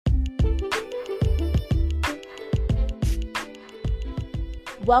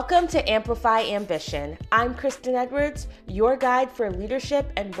Welcome to Amplify Ambition. I'm Kristen Edwards, your guide for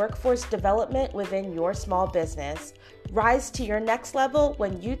leadership and workforce development within your small business. Rise to your next level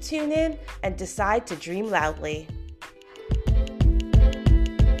when you tune in and decide to dream loudly.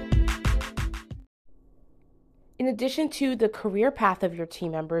 In addition to the career path of your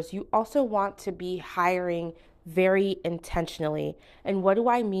team members, you also want to be hiring very intentionally. And what do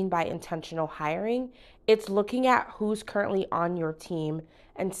I mean by intentional hiring? It's looking at who's currently on your team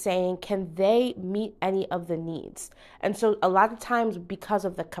and saying, can they meet any of the needs? And so a lot of times, because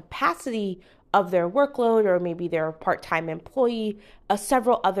of the capacity of their workload, or maybe they're a part-time employee,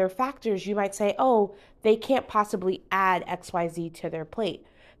 several other factors, you might say, oh, they can't possibly add XYZ to their plate.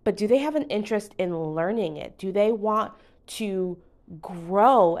 But do they have an interest in learning it? Do they want to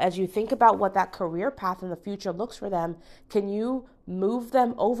grow? As you think about what that career path in the future looks for them, can you move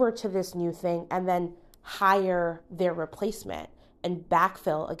them over to this new thing and then hire their replacement and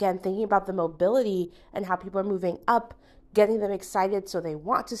backfill? Again, thinking about the mobility and how people are moving up, getting them excited so they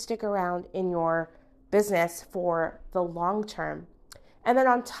want to stick around in your business for the long term. And then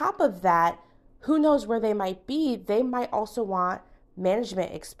on top of that, who knows where they might be? They might also want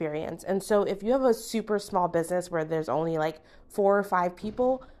management experience. And so if you have a super small business where there's only like 4 or 5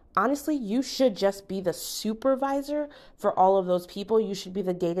 people, honestly, you should just be the supervisor for all of those people. You should be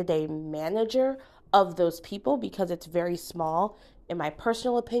the day-to-day manager of those people because it's very small. In my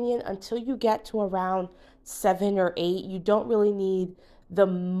personal opinion, until you get to around 7 or 8, you don't really need the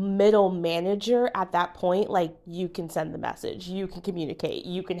middle manager at that point. Like, you can send the message, you can communicate,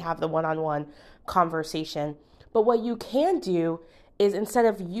 you can have the one-on-one conversation. But what you can do is, instead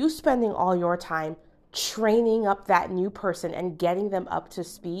of you spending all your time training up that new person and getting them up to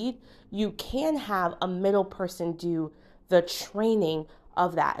speed, you can have a middle person do the training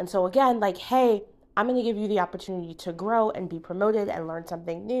of that. And so again, like, hey, I'm going to give you the opportunity to grow and be promoted and learn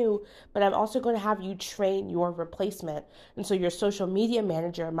something new, but I'm also going to have you train your replacement. And so your social media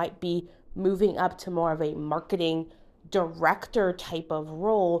manager might be moving up to more of a marketing director type of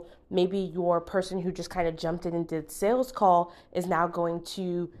role. Maybe your person who just kind of jumped in and did sales call is now going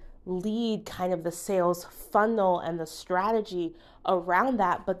to lead kind of the sales funnel and the strategy around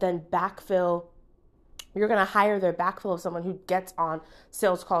that, but then backfill. You're going to hire their backfill of someone who gets on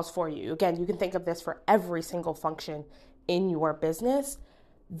sales calls for you. Again, you can think of this for every single function in your business.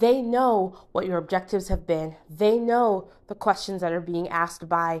 They know what your objectives have been. They know the questions that are being asked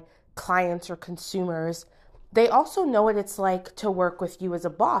by clients or consumers. They also know what it's like to work with you as a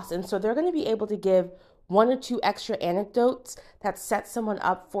boss. And so they're going to be able to give 1 or 2 extra anecdotes that set someone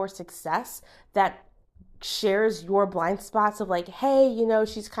up for success, that shares your blind spots of like, hey, you know,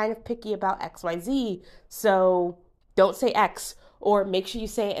 she's kind of picky about XYZ, so don't say X, or make sure you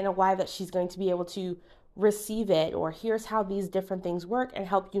say it in a Y that she's going to be able to receive it, or here's how these different things work, and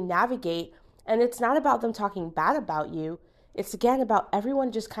help you navigate. And it's not about them talking bad about you. It's again about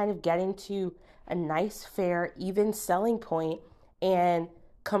everyone just kind of getting to a nice, fair, even selling point and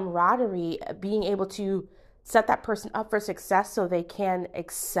camaraderie, being able to set that person up for success so they can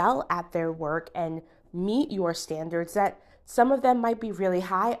excel at their work and meet your standards. That some of them might be really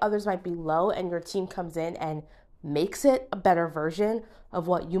high, others might be low, and your team comes in and makes it a better version of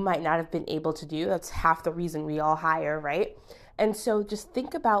what you might not have been able to do. That's half the reason we all hire, right? And so just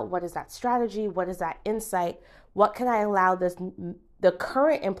think about, what is that strategy? What is that insight? What can I allow the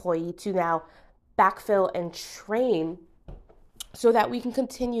current employee to now backfill and train so that we can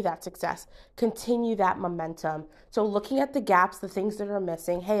continue that success, continue that momentum? So looking at the gaps, the things that are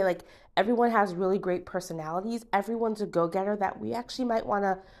missing. Hey, like, everyone has really great personalities. Everyone's a go-getter, that we actually might want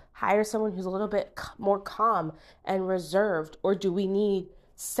to hire someone who's a little bit more calm and reserved. Or do we need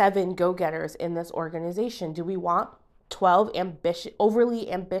 7 go-getters in this organization? Do we want 12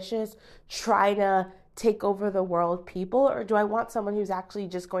 overly ambitious, try to take over the world people? Or do I want someone who's actually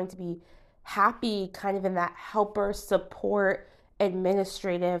just going to be happy kind of in that helper, support,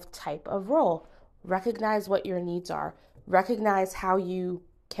 administrative type of role? Recognize what your needs are. Recognize how you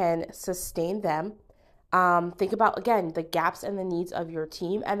can sustain them. Think about, again, the gaps and the needs of your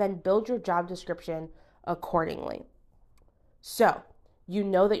team, and then build your job description accordingly. So you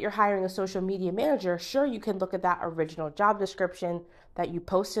know that you're hiring a social media manager. Sure, you can look at that original job description that you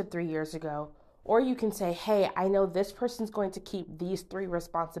posted 3 years ago, or you can say, hey, I know this person's going to keep these 3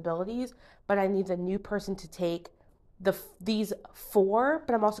 responsibilities, but I need the new person to take these 4,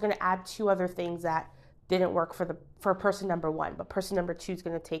 but I'm also going to add 2 other things that didn't work for person number 1, but person number 2 is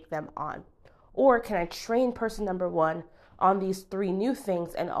going to take them on. Or can I train person number 1 on these 3 new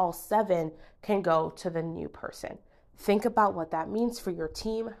things, and all 7 can go to the new person? Think about what that means for your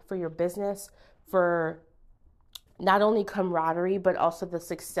team, for your business, for not only camaraderie, but also the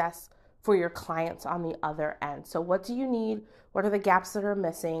success for your clients on the other end. So what do you need? What are the gaps that are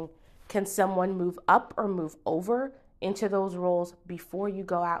missing? Can someone move up or move over into those roles before you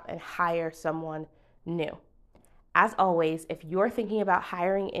go out and hire someone new? As always, if you're thinking about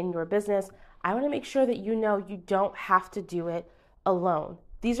hiring in your business, I want to make sure that you know you don't have to do it alone.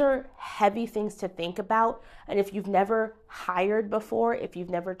 These are heavy things to think about. And if you've never hired before, if you've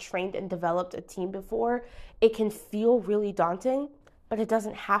never trained and developed a team before, it can feel really daunting, but it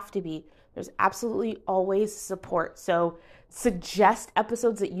doesn't have to be. There's absolutely always support. So suggest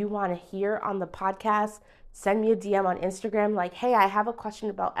episodes that you want to hear on the podcast. Send me a DM on Instagram like, hey, I have a question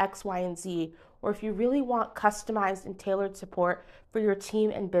about X, Y, and Z. Or if you really want customized and tailored support for your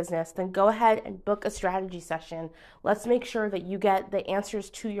team and business, then go ahead and book a strategy session. Let's make sure that you get the answers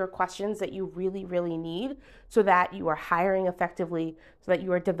to your questions that you really, really need so that you are hiring effectively, so that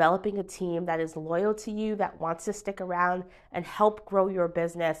you are developing a team that is loyal to you, that wants to stick around and help grow your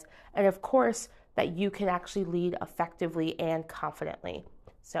business. And of course, that you can actually lead effectively and confidently.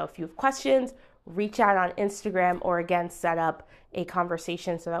 So if you have questions, reach out on Instagram or again, set up a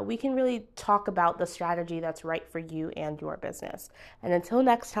conversation so that we can really talk about the strategy that's right for you and your business. And until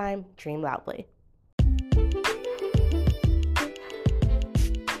next time, dream loudly.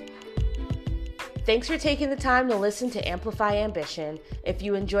 Thanks for taking the time to listen to Amplify Ambition. If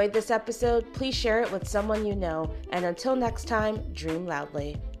you enjoyed this episode, please share it with someone you know. And until next time, dream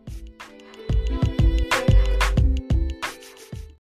loudly.